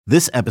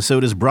This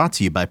episode is brought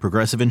to you by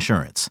Progressive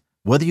Insurance.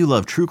 Whether you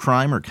love true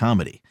crime or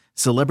comedy,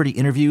 celebrity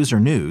interviews or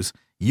news,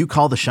 you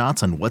call the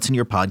shots on what's in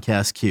your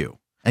podcast queue.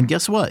 And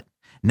guess what?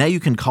 Now you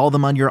can call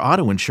them on your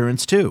auto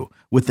insurance too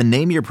with the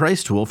Name Your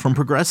Price tool from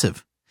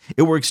Progressive.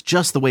 It works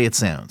just the way it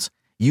sounds.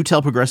 You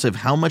tell Progressive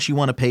how much you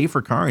want to pay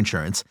for car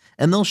insurance,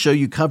 and they'll show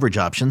you coverage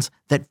options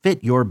that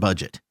fit your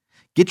budget.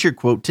 Get your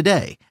quote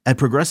today at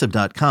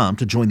Progressive.com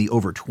to join the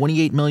over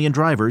 28 million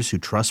drivers who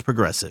trust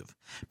Progressive.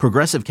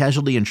 Progressive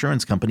Casualty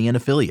Insurance Company and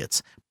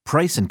Affiliates.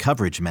 Price and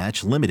coverage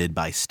match limited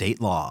by state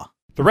law.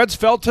 The Reds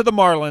fell to the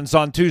Marlins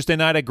on Tuesday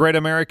night at Great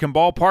American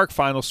Ballpark.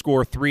 Final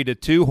score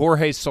 3-2.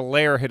 Jorge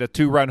Soler hit a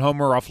two-run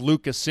homer off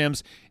Lucas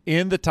Sims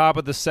in the top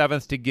of the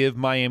seventh to give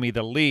Miami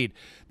the lead.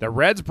 The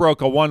Reds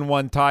broke a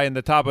 1-1 tie in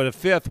the top of the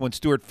fifth when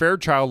Stuart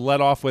Fairchild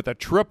led off with a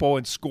triple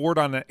and scored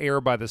on an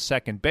error by the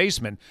second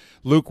baseman.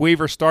 Luke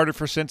Weaver started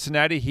for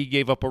Cincinnati. He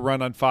gave up a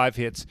run on 5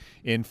 hits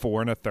in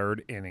 4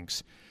 1/3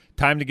 innings.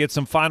 Time to get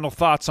some final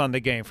thoughts on the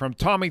game from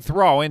Tommy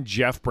Thrall and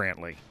Jeff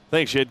Brantley.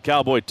 Thanks, Shid.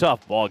 Cowboy,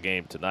 tough ball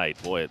game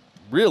tonight. Boy, it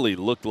really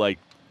looked like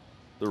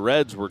the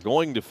Reds were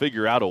going to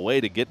figure out a way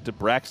to get to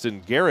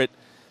Braxton Garrett.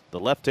 The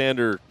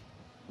left-hander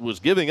was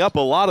giving up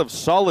a lot of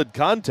solid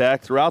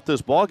contact throughout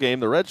this ball game.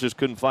 The Reds just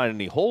couldn't find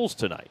any holes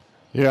tonight.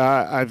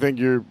 Yeah, I think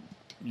you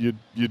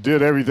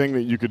did everything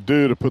that you could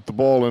do to put the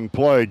ball in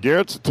play.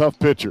 Garrett's a tough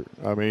pitcher.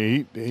 I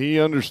mean, he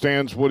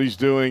understands what he's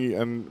doing,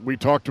 and we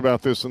talked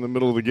about this in the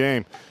middle of the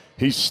game.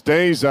 He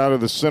stays out of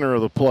the center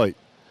of the plate.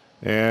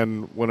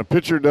 And when a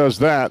pitcher does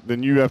that,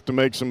 then you have to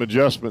make some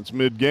adjustments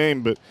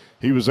mid-game. But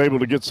he was able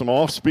to get some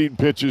off-speed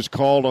pitches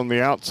called on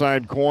the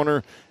outside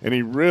corner, and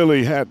he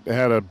really had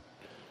a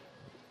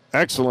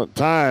excellent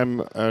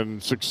time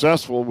and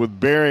successful with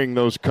burying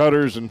those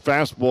cutters and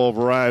fastball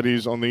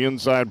varieties on the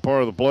inside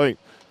part of the plate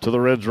to the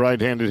Reds'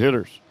 right-handed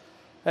hitters.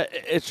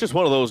 It's just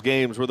one of those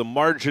games where the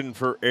margin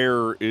for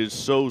error is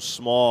so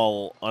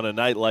small on a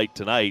night like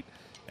tonight.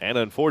 And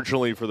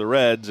unfortunately for the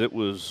Reds, it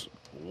was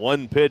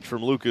one pitch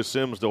from Lucas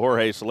Sims to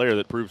Jorge Soler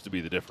that proves to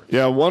be the difference.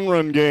 Yeah,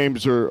 one-run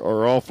games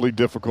are awfully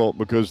difficult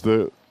because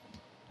the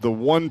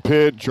one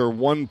pitch or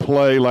one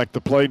play, like the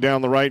play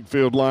down the right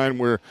field line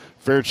where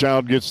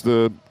Fairchild gets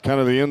the kind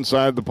of the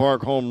inside the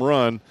park home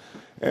run,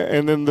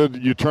 and then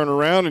you turn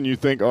around and you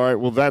think, all right,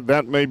 well,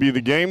 that may be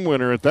the game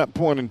winner at that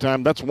point in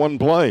time. That's one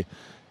play.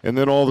 And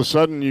then all of a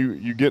sudden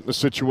you get in a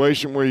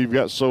situation where you've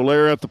got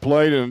Soler at the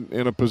plate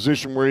in a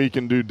position where he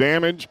can do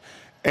damage,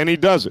 and he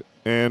does it.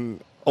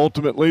 And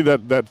ultimately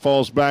that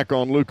falls back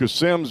on Lucas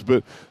Sims,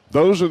 but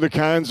those are the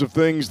kinds of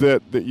things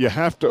that you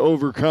have to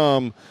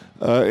overcome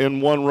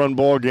in one-run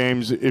ball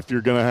games if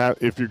you're going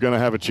to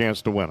have a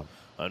chance to win them.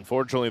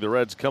 Unfortunately, the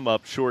Reds come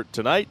up short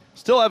tonight.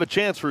 Still have a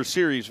chance for a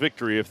series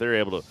victory if they're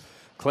able to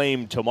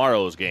claim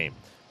tomorrow's game.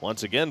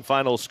 Once again,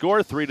 final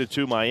score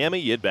 3-2 Miami.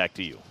 Yid, back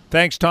to you.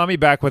 Thanks, Tommy.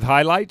 Back with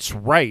highlights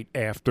right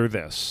after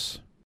this.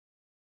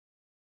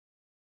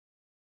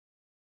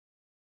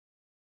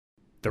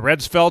 The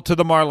Reds fell to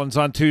the Marlins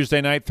on Tuesday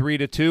night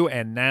 3-2,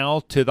 and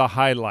now to the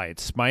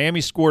highlights.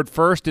 Miami scored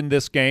first in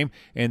this game,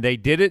 and they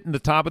did it in the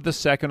top of the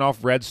second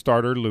off Reds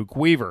starter Luke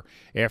Weaver.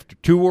 After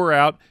 2 were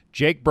out,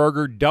 Jake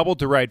Berger doubled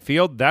to right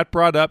field. That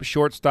brought up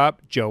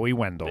shortstop Joey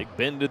Wendell. Big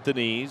bend at the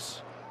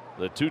knees.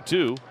 The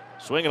 2-2.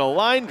 Swinging a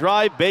line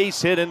drive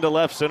base hit into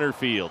left center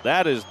field.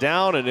 That is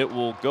down, and it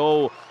will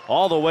go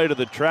all the way to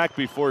the track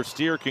before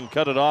Steer can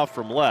cut it off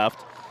from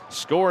left.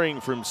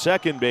 Scoring from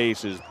second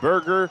base is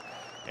Berger.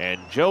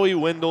 And Joey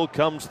Wendell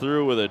comes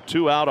through with a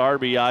 2-out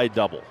RBI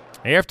double.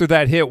 After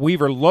that hit,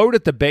 Weaver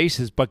loaded the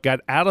bases but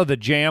got out of the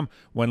jam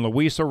when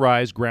Luis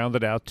Arraez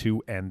grounded out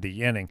to end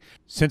the inning.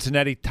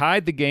 Cincinnati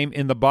tied the game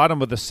in the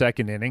bottom of the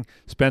second inning.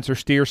 Spencer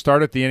Steer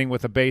started the inning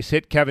with a base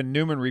hit. Kevin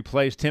Newman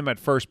replaced him at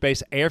first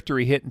base after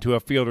he hit into a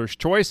fielder's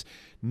choice.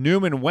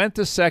 Newman went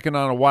to second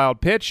on a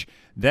wild pitch.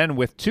 Then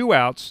with 2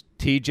 outs,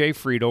 T.J.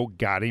 Friedel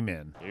got him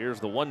in. Here's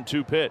the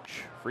 1-2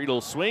 pitch.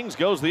 Friedel swings,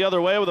 goes the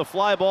other way with a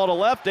fly ball to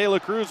left. De La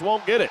Cruz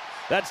won't get it.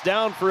 That's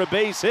down for a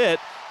base hit.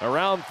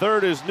 Around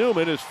third is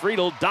Newman as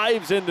Friedel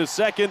dives into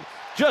second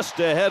just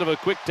ahead of a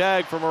quick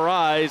tag from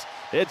Arraez.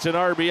 It's an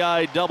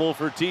RBI double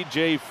for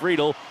T.J.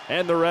 Friedel,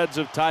 and the Reds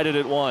have tied it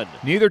at 1.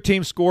 Neither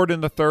team scored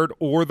in the third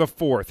or the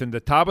fourth. In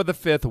the top of the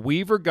fifth,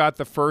 Weaver got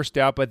the first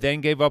out but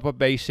then gave up a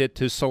base hit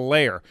to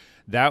Soler.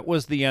 That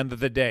was the end of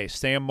the day.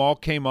 Sam Maul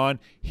came on.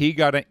 He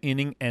got an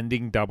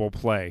inning-ending double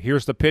play.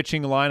 Here's the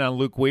pitching line on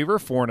Luke Weaver,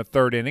 4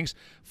 1/3 innings.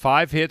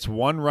 5 hits,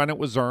 1 run it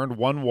was earned,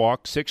 1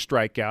 walk, 6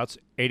 strikeouts,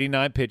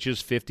 89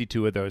 pitches,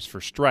 52 of those for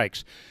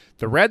strikes.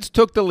 The Reds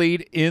took the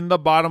lead in the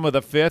bottom of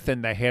the fifth,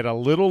 and they had a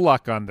little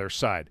luck on their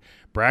side.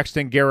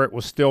 Braxton Garrett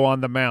was still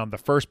on the mound. The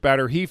first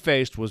batter he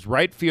faced was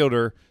right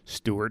fielder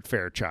Stuart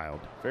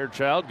Fairchild.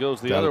 Fairchild goes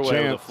the other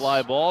way with a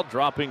fly ball,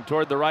 dropping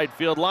toward the right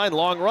field line.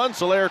 Long run,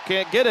 Soler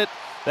can't get it.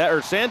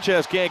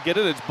 Sanchez can't get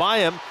it. It's by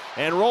him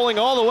and rolling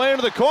all the way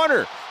into the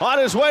corner. On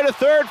his way to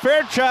third,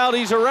 Fairchild.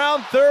 He's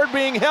around third,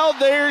 being held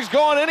there. He's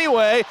going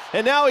anyway,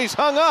 and now he's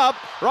hung up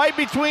right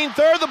between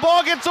third. The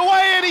ball gets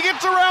away, and he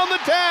gets around the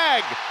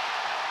tag.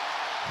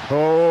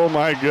 Oh,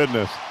 my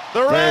goodness.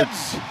 The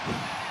Reds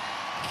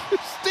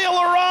Steal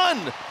a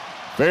run.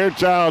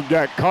 Fairchild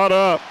got caught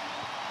up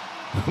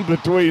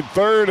between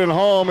third and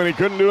home, and he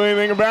couldn't do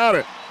anything about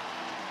it.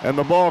 And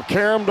the ball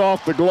caromed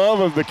off the glove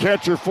of the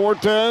catcher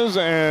Fortes,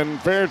 and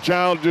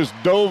Fairchild just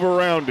dove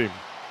around him.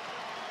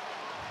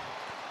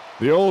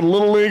 The old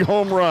Little League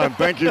home run.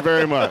 Thank you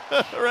very much.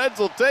 Reds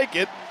will take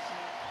it.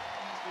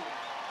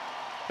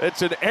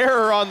 It's an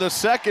error on the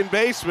second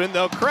baseman.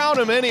 They'll crown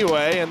him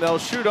anyway, and they'll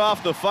shoot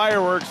off the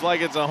fireworks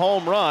like it's a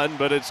home run,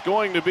 but it's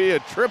going to be a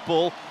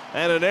triple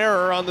and an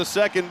error on the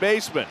second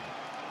baseman.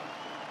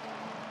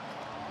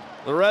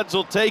 The Reds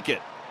will take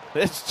it.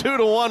 It's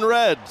 2-1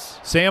 Reds.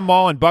 Sam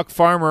Maul and Buck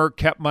Farmer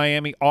kept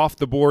Miami off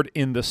the board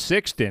in the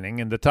sixth inning.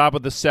 In the top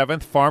of the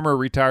seventh, Farmer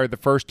retired the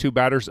first two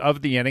batters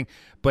of the inning,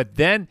 but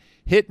then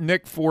hit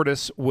Nick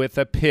Fortes with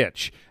a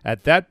pitch.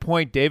 At that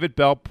point, David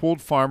Bell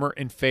pulled Farmer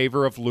in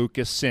favor of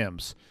Lucas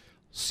Sims.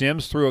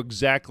 Sims threw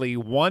exactly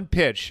one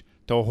pitch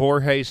to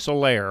Jorge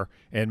Soler,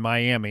 and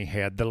Miami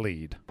had the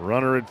lead.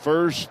 Runner at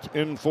first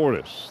in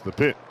Fortes. The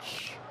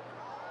pitch.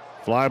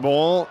 Fly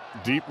ball,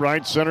 deep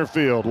right center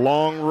field.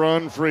 Long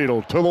run,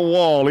 Friedel to the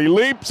wall. He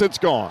leaps, it's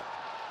gone.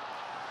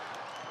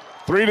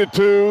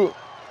 3-2,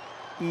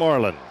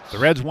 Marlins. The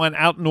Reds went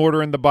out in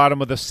order in the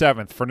bottom of the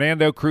seventh.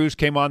 Fernando Cruz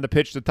came on the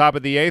pitch the top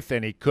of the eighth,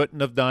 and he couldn't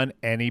have done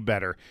any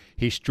better.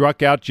 He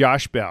struck out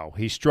Josh Bell.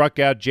 He struck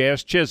out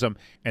Jazz Chisholm,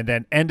 and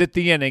then ended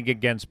the inning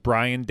against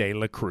Brian De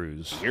La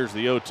Cruz. Here's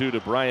the 0-2 to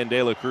Brian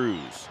De La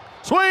Cruz.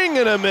 Swing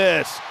and a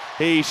miss.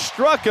 He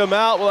struck him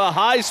out with a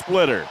high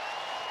splitter.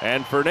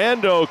 And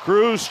Fernando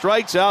Cruz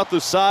strikes out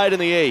the side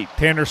in the eighth.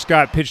 Tanner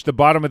Scott pitched the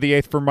bottom of the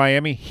eighth for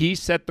Miami. He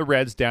set the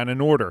Reds down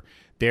in order.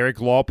 Derek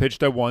Law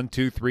pitched a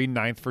 1-2-3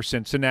 ninth for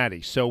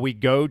Cincinnati. So we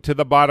go to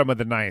the bottom of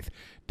the ninth.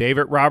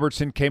 David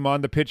Robertson came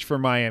on the pitch for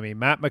Miami.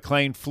 Matt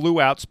McClain flew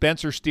out.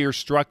 Spencer Steer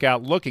struck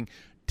out looking.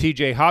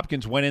 TJ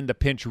Hopkins went in the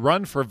pinch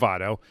run for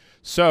Votto.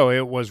 So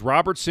it was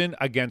Robertson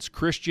against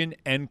Christian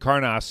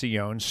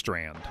Encarnacion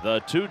Strand.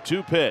 The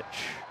 2-2 pitch.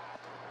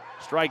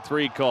 Strike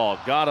three call.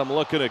 Got him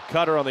looking at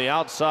Cutter on the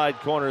outside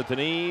corner at the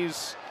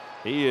knees.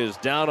 He is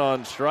down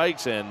on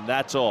strikes, and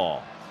that's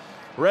all.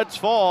 Reds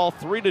fall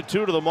 3-2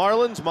 to the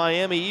Marlins.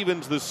 Miami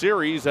evens the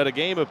series at a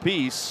game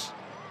apiece.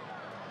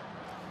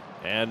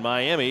 And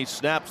Miami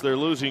snaps their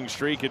losing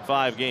streak at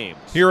 5 games.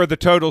 Here are the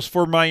totals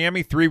for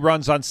Miami. 3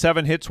 runs on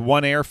 7 hits,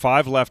 1 error,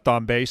 5 left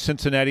on base.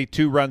 Cincinnati,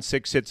 2 runs,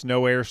 6 hits,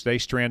 no errors. They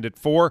stranded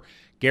 4.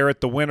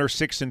 Garrett the winner,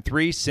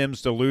 6-3.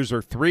 Sims the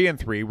loser,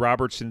 3-3.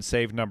 Robertson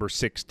saved number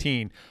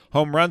 16.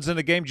 Home runs in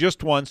the game,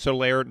 just one.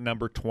 Soler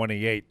number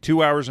 28.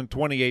 2 hours and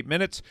 28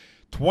 minutes.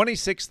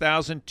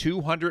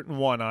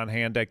 26,201 on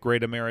hand at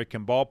Great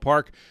American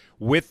Ballpark.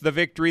 With the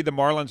victory, the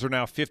Marlins are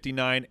now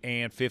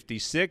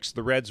 59-56.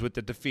 The Reds with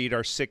the defeat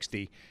are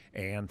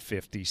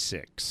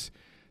 60-56.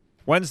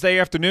 Wednesday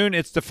afternoon,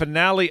 it's the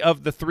finale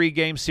of the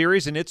 3-game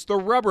series, and it's the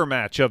rubber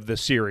match of the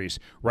series.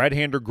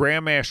 Right-hander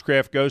Graham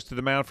Ashcraft goes to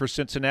the mound for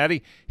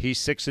Cincinnati. He's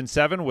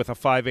 6-7 with a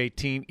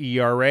 5.18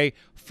 ERA.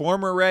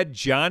 Former Red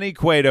Johnny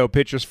Cueto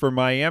pitches for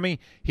Miami.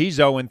 He's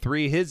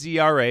 0-3. His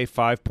ERA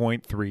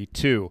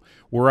 5.32.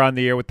 We're on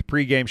the air with the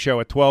pregame show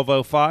at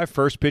 12:05.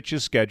 First pitch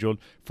is scheduled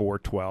for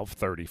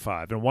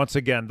 12:35. And once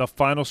again, the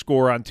final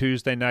score on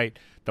Tuesday night,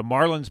 the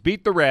Marlins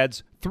beat the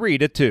Reds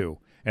 3-2.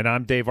 And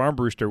I'm Dave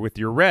Armbruster with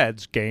your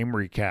Reds game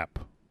recap.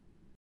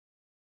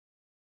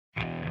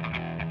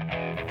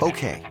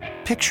 Okay,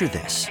 picture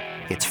this.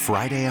 It's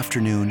Friday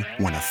afternoon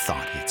when a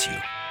thought hits you.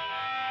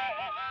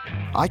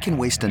 I can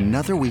waste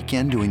another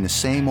weekend doing the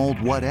same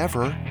old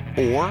whatever,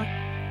 or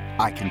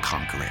I can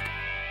conquer it.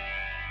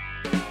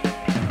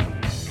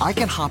 I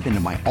can hop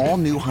into my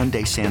all-new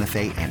Hyundai Santa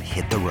Fe and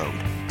hit the road.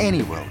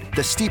 Any road.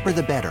 The steeper,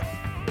 the better.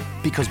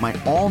 Because my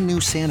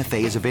all-new Santa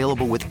Fe is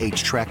available with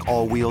H-Track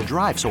all-wheel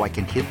drive, so I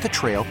can hit the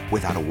trail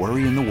without a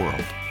worry in the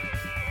world.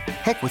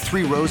 Heck, with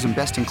 3 rows and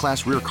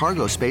best-in-class rear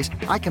cargo space,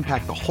 I can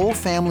pack the whole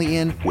family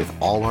in with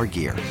all our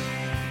gear.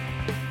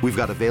 We've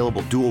got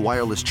available dual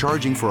wireless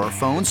charging for our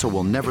phones, so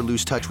we'll never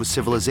lose touch with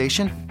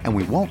civilization, and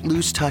we won't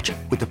lose touch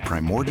with the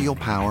primordial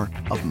power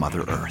of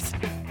Mother Earth.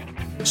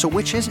 So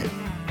which is it?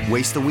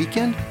 Waste the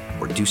weekend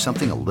or do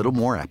something a little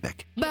more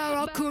epic?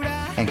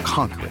 And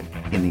conquer it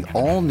in the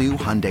all-new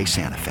Hyundai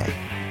Santa Fe.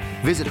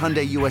 Visit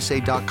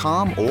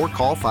HyundaiUSA.com or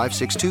call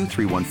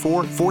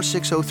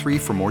 562-314-4603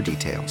 for more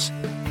details.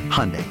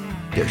 Hyundai,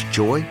 there's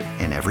joy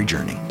in every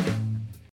journey.